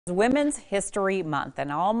Women's History Month,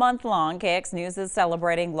 and all month long, KX News is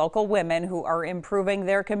celebrating local women who are improving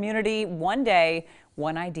their community one day,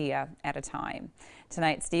 one idea at a time.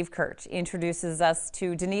 Tonight, Steve Kirch introduces us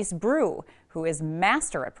to Denise Brew, who is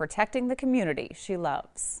master at protecting the community she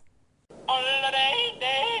loves.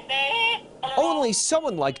 Only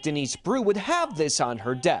someone like Denise Brew would have this on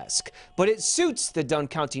her desk, but it suits the Dunn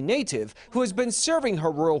County native who has been serving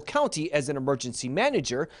her rural county as an emergency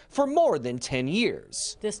manager for more than 10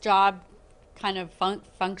 years. This job kind of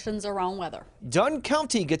functions around weather. Dunn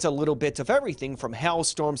County gets a little bit of everything from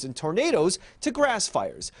hailstorms and tornadoes to grass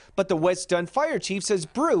fires, but the West Dunn Fire Chief says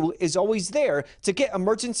Brew is always there to get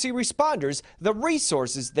emergency responders the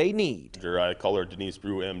resources they need. I call her Denise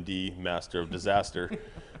Brew, MD, Master of Disaster.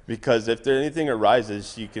 Because if anything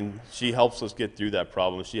arises, she helps us get through that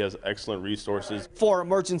problem. She has excellent resources. For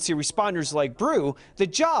emergency responders like Brew, the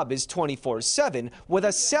job is 24/7 with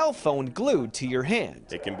a cell phone glued to your hand.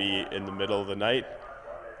 It can be in the middle of the night,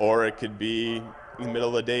 or it could be in the middle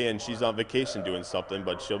of the day and she's on vacation doing something,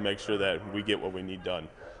 but she'll make sure that we get what we need done.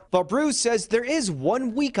 But Brew says there is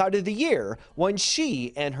 1 week out of the year when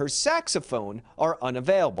she and her saxophone are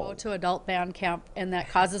unavailable. Go to adult band camp, and that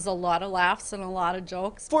causes a lot of laughs and a lot of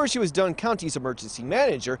jokes. Before she was Dunn County's emergency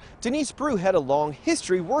manager, Denise Brew had a long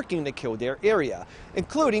history working in the Kildare area,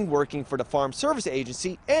 including working for the Farm Service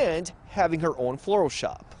Agency and having her own floral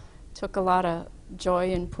shop. Took a lot of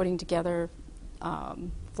joy in putting together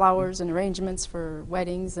flowers and arrangements for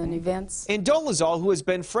weddings and events. And Dolezal, who has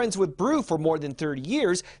been friends with Brew for more than 30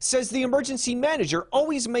 years, says the emergency manager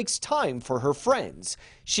always makes time for her friends.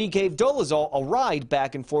 She gave Dolezal a ride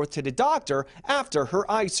back and forth to the doctor after her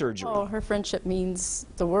eye surgery. Oh, her friendship means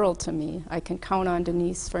the world to me. I can count on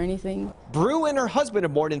Denise for anything. Brew and her husband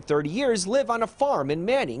of more than 30 years live on a farm in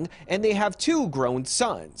Manning, and they have 2 grown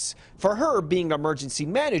sons. For her, being an emergency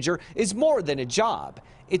manager is more than a job.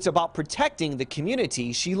 It's about protecting the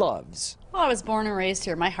community she loves. Well, I was born and raised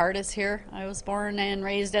here. My heart is here. I was born and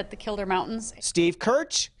raised at the Kildare Mountains. Steve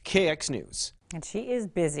Kirch, KX News. And she is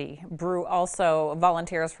busy. Brew also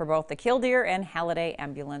volunteers for both the Kildare and Halliday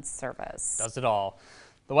Ambulance Service. Does it all.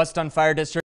 The West Dunn Fire District